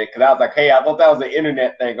little bit, because I was like, hey, I thought that was an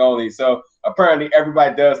internet thing only. So apparently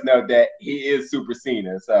everybody does know that he is Super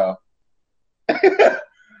Cena. So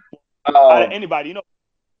anybody,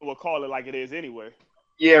 will call it like it is anyway.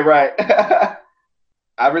 Yeah, right.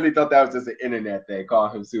 I really thought that was just an internet thing,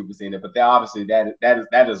 calling him Super Cena, but obviously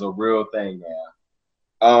that is a real thing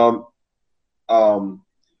now.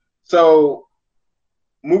 So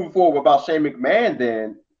moving forward about Shane McMahon,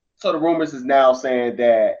 then, so the rumors is now saying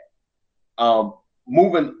that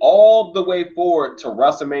moving all the way forward to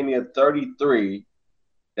WrestleMania 33,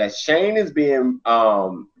 that Shane is being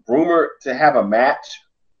rumored to have a match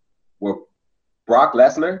with Brock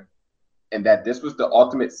Lesnar, and that this was the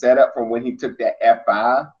ultimate setup from when he took that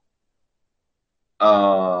F5.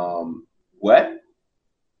 What?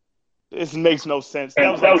 This makes no sense. That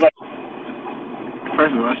was like,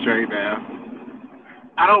 first of all, straight down.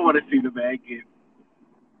 I don't want to see the man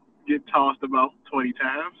get tossed about 20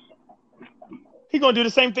 times. He's going to do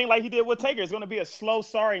the same thing like he did with Taker. It's going to be a slow,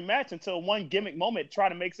 sorry match until one gimmick moment try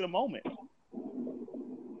to make it a moment.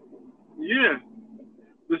 Yeah.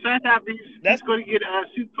 Besides that, he's going to get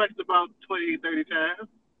suplexed about 20, 30 times.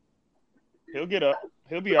 He'll get up.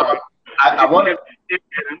 He'll be all right. I want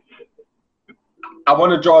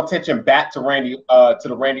to draw attention back to the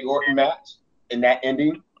Randy Orton match in that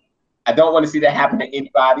ending. I don't want to see that happen to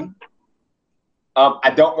anybody.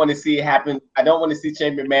 I don't want to see it happen. I don't want to see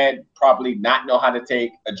Shane McMahon probably not know how to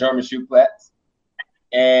take a German suplex.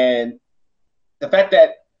 And the fact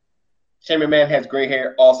that Shane McMahon has gray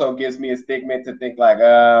hair also gives me a stigma to think like,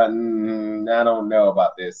 I don't know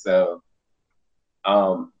about this. So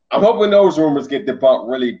I'm hoping those rumors get debunked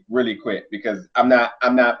really, really quick, because I'm not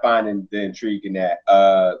finding the intrigue in that.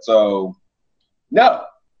 So no,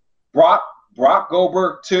 Brock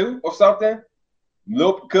Goldberg 2 or something.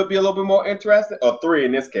 Could be a little bit more interesting, or 3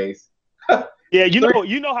 in this case. Yeah, you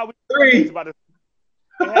know how we 3 about it.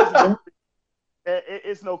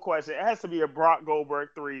 It's no question. It has to be a Brock Goldberg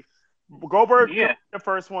 3. Goldberg the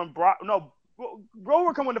first one.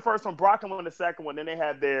 Goldberg come win the first one. Brock come win the second one. Then they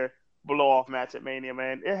had their blow off match at Mania.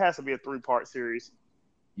 Man, it has to be a 3-part series.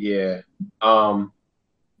 Yeah. Goldberg's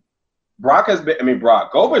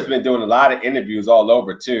been doing a lot of interviews all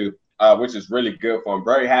over too. which is really good for him.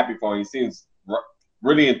 Very happy for him. He seems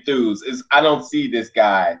really enthused. I don't see this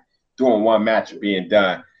guy doing one match being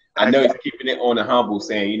done. I know he's keeping it on the humble,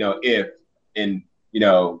 saying, if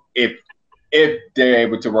they're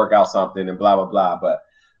able to work out something and blah, blah, blah. But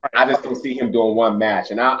I just don't see him doing one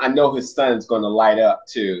match. And I know his son's going to light up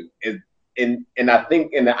too. And I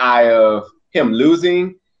think in the eye of him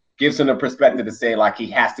losing gives him the perspective to say, like, he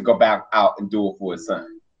has to go back out and do it for his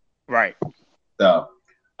son. Right. So,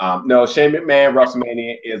 no, Shane McMahon,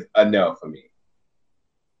 WrestleMania is a no for me.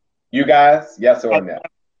 You guys, yes or no?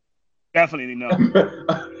 Definitely no.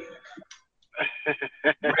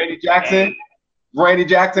 Randy Jackson,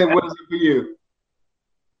 what is it for you?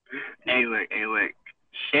 Hey, look.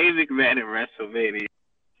 Shane McMahon in WrestleMania.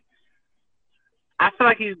 I feel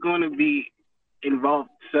like he's going to be involved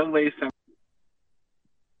some way, some.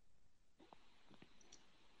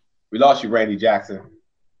 We lost you, Randy Jackson.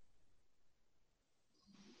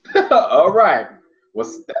 All right.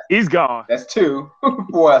 He's gone. That's 2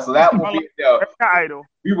 for us. So that will be no. American Idol.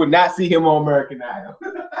 We would not see him on American Idol.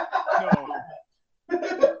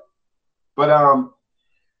 No. But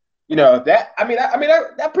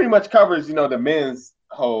that pretty much covers, the men's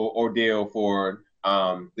whole ordeal for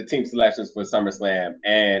the team selections for SummerSlam.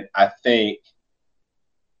 And I think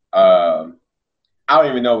I don't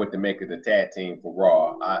even know what to make of the tag team for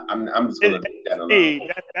Raw. I'm just gonna leave that alone.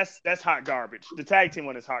 That's hot garbage. The tag team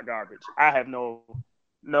one is hot garbage. I have no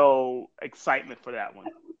excitement for that one.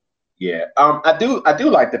 Yeah. I do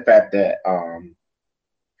like the fact that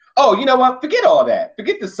oh, you know what? Forget all that.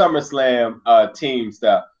 Forget the SummerSlam team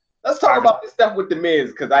stuff. Let's talk about this stuff with the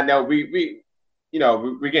Miz, because I know we're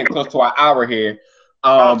getting close to our hour here.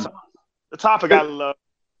 The topic I love.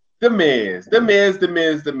 The Miz.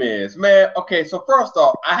 Man, okay, so first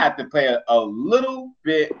off, I had to play a little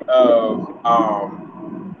bit of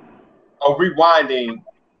a rewinding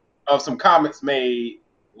of some comments made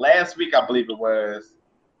last week, I believe it was,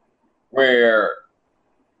 where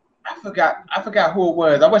I forgot who it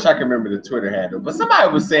was. I wish I could remember the Twitter handle, but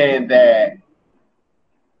somebody was saying that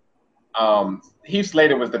Heath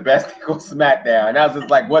Slater was the best thing on SmackDown, and I was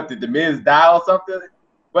just like, what, did the Miz die or something?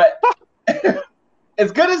 But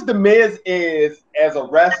as good as the Miz is as a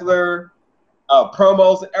wrestler,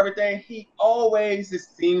 promos and everything, he always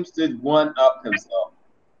just seems to one-up himself.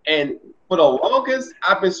 And for the longest,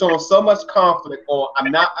 I've been showing so much conflict on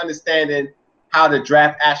I'm not understanding how the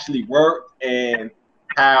draft actually worked and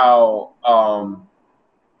how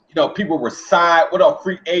people were signed, what are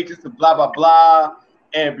free agents and blah blah blah.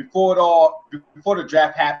 And before the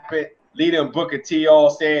draft happened, Lita and Booker T all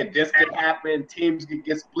saying this could happen, teams could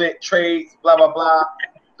get split, trades, blah blah blah.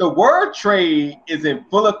 The word trade is in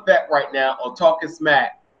full effect right now on Talking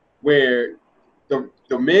Smack, where the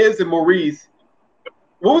Miz and Maurice.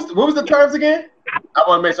 What was the terms again? I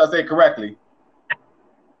want to make sure I say it correctly.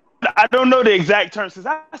 I don't know the exact terms, because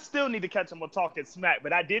I still need to catch them on Talking Smack,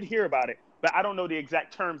 but I did hear about it, but I don't know the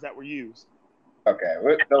exact terms that were used. Okay,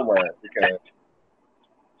 don't worry, because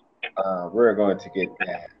we're going to get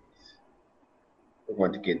that. We're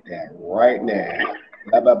going to get that right now.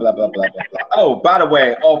 Blah, blah, blah, blah, blah, blah, blah. Oh, by the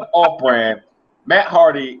way, off brand, Matt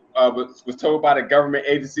Hardy was told by the government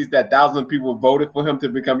agencies that thousands of people voted for him to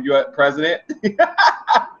become U.S. president.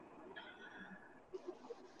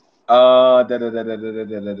 Where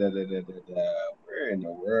in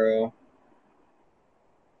the world?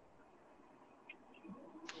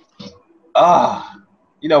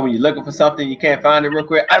 When you're looking for something, you can't find it real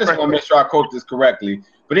quick. I just want to make sure I quote this correctly.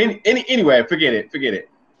 But anyway, forget it.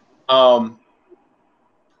 On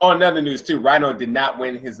another news too, Rhino did not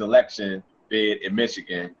win his election bid in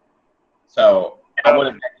Michigan, so I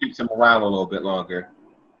wanted to keep him around a little bit longer.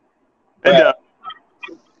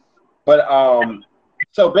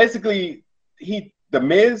 So basically, the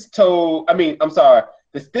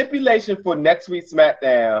stipulation for next week's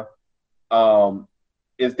SmackDown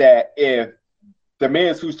is that if the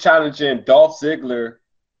Miz, who's challenging Dolph Ziggler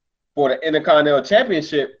for the Intercontinental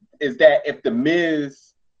Championship, is that if the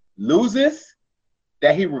Miz loses,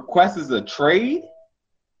 that he requests a trade.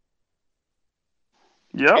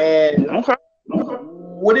 Yeah. Okay.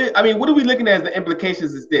 What are we looking at as the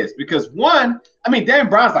implications is this? Because one, Dan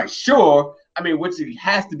Brown's like, sure. Which he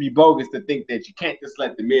has to be bogus to think that you can't just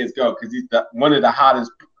let the Miz go because he's one of the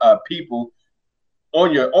hottest people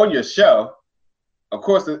on your show. Of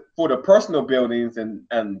course, for the personal buildings and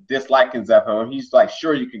dislikings of him, he's like,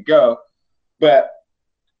 sure, you could go. But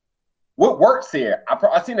what works here?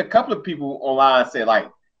 I've seen a couple of people online say,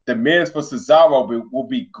 like, the Miz for Cesaro will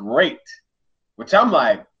be great, which I'm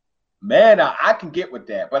like, man, I can get with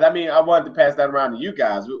that. But I wanted to pass that around to you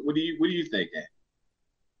guys. What do you think?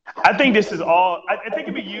 I think this is all. I think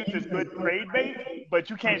it be used as good trade bait, but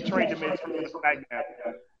you can't trade the Miz from SmackDown.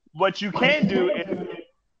 What you can do is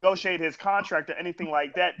negotiate his contract or anything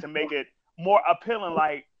like that to make it more appealing.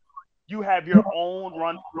 Like you have your own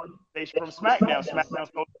run station from SmackDown. SmackDown's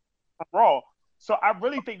from Raw. So I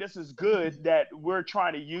really think this is good that we're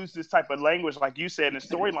trying to use this type of language, like you said, in the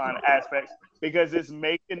storyline aspects, because it's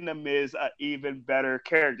making the Miz an even better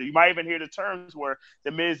character. You might even hear the terms where the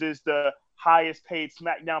Miz is the highest paid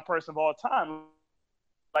SmackDown person of all time,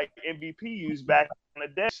 like MVP used back in the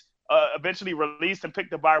day. Eventually released and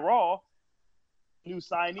picked up by Raw, new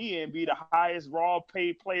signee and be the highest Raw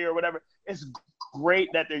paid player or whatever. It's great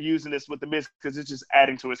that they're using this with the Miz because it's just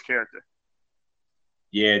adding to his character.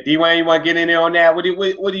 Yeah, D-Wayne, you want to get in there on that? What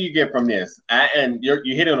do you get from this? And you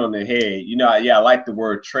hit it on the head. You know, yeah, I like the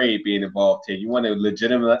word trade being involved here. You want to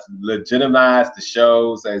legitimize the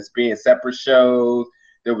shows as being separate shows.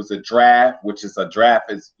 There was a draft, which is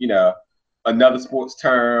another sports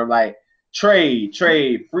term. Like trade,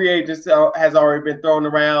 free agents has already been thrown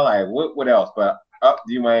around. Like what else? But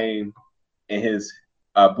D-Wayne and his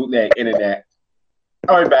bootleg internet.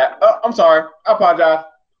 All right, back. I'm sorry. I apologize.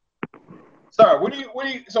 Sorry, what do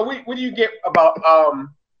you get about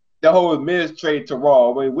the whole Miz trade to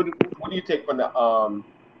Raw? I mean, what do you take from the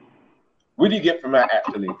what do you get from that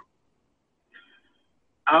actually?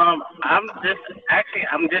 I'm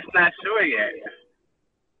just not sure yet.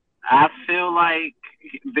 I feel like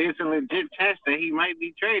there's a legit chance that he might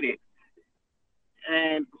be traded,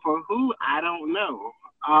 and for who, I don't know.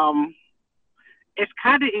 It's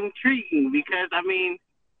kind of intriguing because I mean,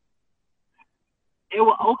 it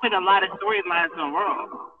will open a lot of storylines on Raw.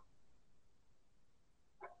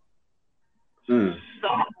 So,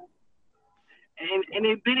 and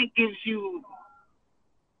then it gives you,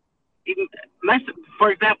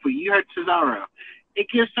 for example, you heard Cesaro. It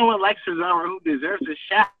gives someone like Cesaro who deserves a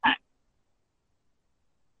shot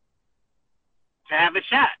to have a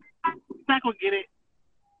shot. He's not gonna get it.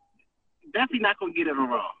 Definitely not gonna get it on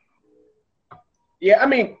Raw. Yeah, I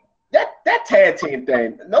mean. That tag team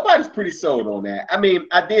thing, nobody's pretty sold on that. I mean,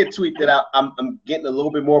 I did tweet that I'm getting a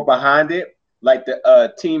little bit more behind it, like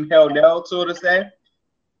the Team Hell No, so to say.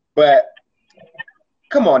 But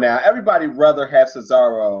come on now, everybody rather have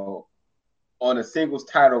Cesaro on a singles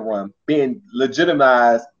title run being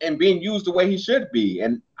legitimized and being used the way he should be.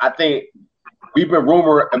 And I think we've been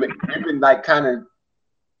like kind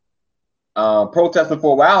of protesting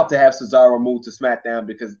for a while to have Cesaro move to SmackDown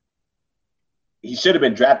because he should have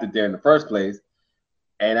been drafted there in the first place,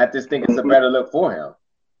 and I just think it's a better look for him.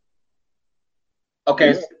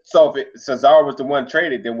 Okay, so if Cesaro was the one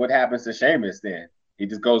traded, then what happens to Sheamus then? He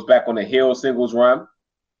just goes back on the heel singles run?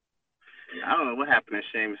 I don't know what happened to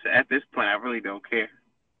Sheamus. At this point, I really don't care.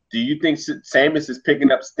 Do you think Sheamus is picking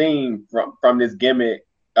up steam from this gimmick,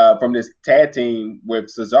 from this tag team with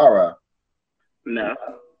Cesaro? No.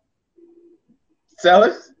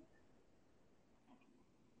 Sellers?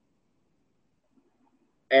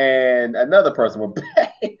 And another person with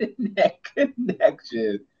bad neck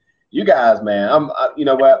connection. You guys, man, you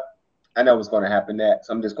know what? I know what's going to happen next.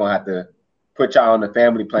 I'm just going to have to put y'all on the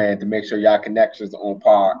family plan to make sure y'all connections are on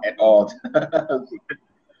par at all times.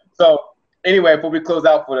 So, anyway, before we close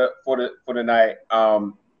out for the night,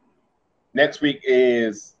 next week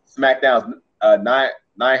is SmackDown's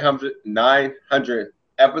 900th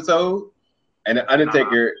episode. And the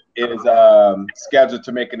Undertaker is scheduled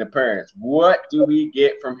to make an appearance. What do we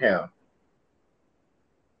get from him?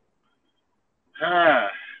 I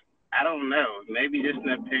don't know. Maybe just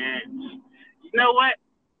an appearance. You know what?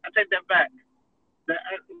 I take that back.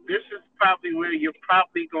 This is probably where you're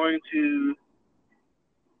probably going to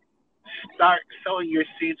start sowing your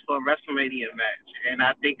seeds for a WrestleMania match. And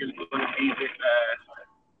I think it's going to be with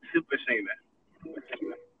Super Cena.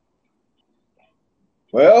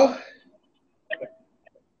 Well,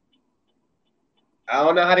 I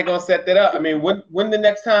don't know how they're gonna set that up. I mean, when the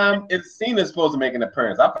next time is Cena supposed to make an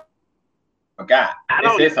appearance? I forgot.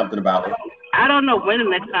 They said something about it. I don't know when the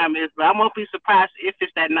next time is, but I won't be surprised if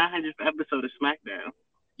it's that 900th episode of SmackDown.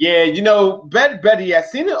 Yeah, you know, better yet,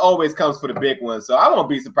 Cena always comes for the big one, so I won't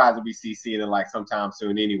be surprised if we see Cena like sometime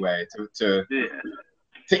soon anyway. To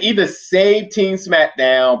either save Team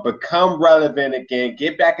SmackDown, become relevant again,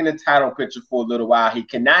 get back in the title picture for a little while. He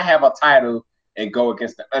cannot have a title and go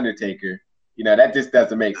against the Undertaker. You know, that just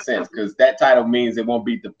doesn't make sense because that title means it won't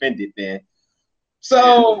be defended then.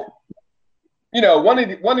 So, you know, one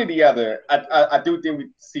of the other, I do think we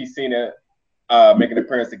see Cena make an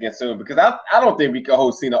appearance again soon because I don't think we can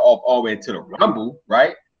hold Cena off all the way to the Rumble,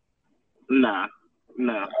 right? No.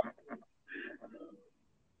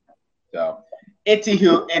 So,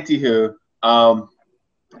 anywho,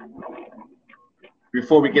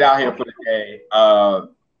 before we get out here for the day,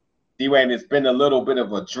 D-Wayne, it's been a little bit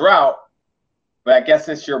of a drought, but I guess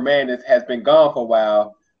since your man has been gone for a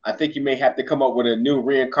while, I think you may have to come up with a new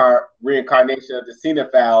reincarnation of the Cena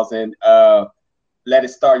Files and let it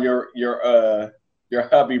star your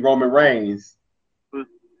hubby Roman Reigns.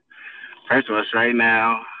 First of all, right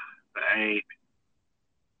now,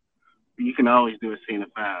 you can always do a Cena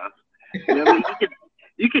Files. I mean,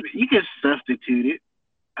 you could substitute it.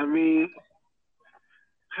 I mean,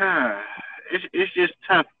 it's just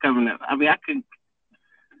tough coming up. I mean, I could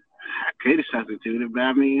substitute it, but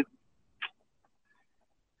I mean,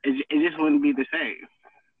 it just wouldn't be the same.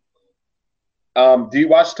 Do you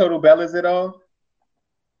watch Total Bellas at all?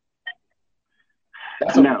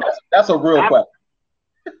 That's a real question.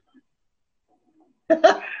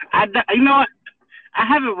 You know what? I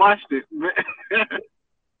haven't watched it, but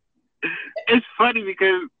it's funny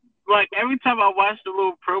because like every time I watch the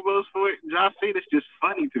little promos for it, John Cena's just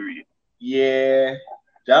funny to me. Yeah,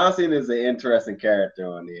 John Cena is an interesting character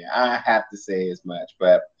on there. I have to say as much,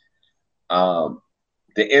 but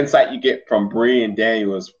the insight you get from Brie and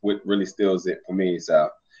Daniel is what really steals it for me. So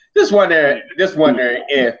just wondering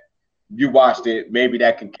if you watched it, maybe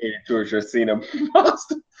that can cater towards your Cena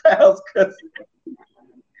Monster Files. Because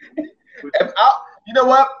you know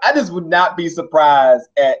what, I just would not be surprised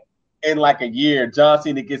in like a year, John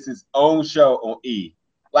Cena gets his own show on E,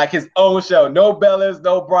 like his own show. No Bellas,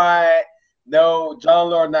 no Bryan, no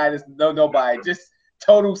John Laurinaitis, no nobody, just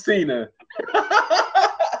total Cena.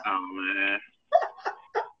 Oh man.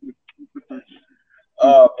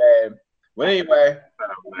 Oh man. Well, anyway.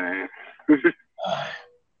 Oh man.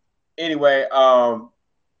 Anyway,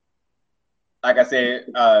 like I said,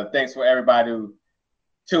 thanks for everybody who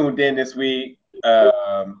tuned in this week.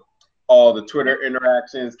 All the Twitter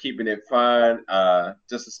interactions, keeping it fun.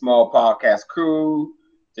 Just a small podcast crew,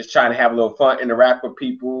 just trying to have a little fun, interact with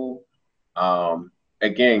people.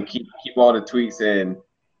 Again, keep all the tweets and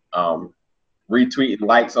retweet and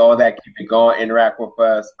likes, all that. Keep it going, interact with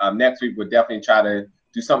us. Next week, we'll definitely try to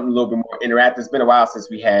do something a little bit more interactive. It's been a while since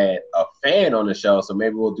we had a fan on the show, so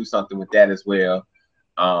maybe we'll do something with that as well.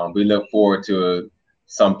 We look forward to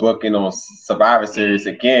some booking on Survivor Series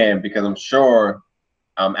again, because I'm sure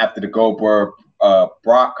after the Goldberg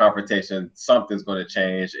Brock confrontation, something's going to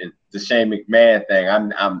change. And the Shane McMahon thing,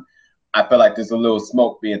 I feel like there's a little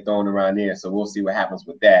smoke being thrown around there, so we'll see what happens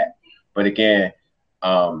with that. But again,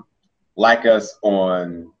 like us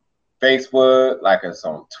on Facebook, like us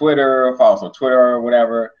on Twitter, follow us on Twitter or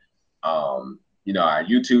whatever. You know, our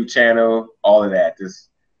YouTube channel, all of that. Just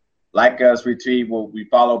like us, retweet, we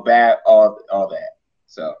follow back, all that.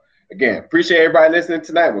 So again, appreciate everybody listening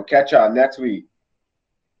tonight. We'll catch y'all next week.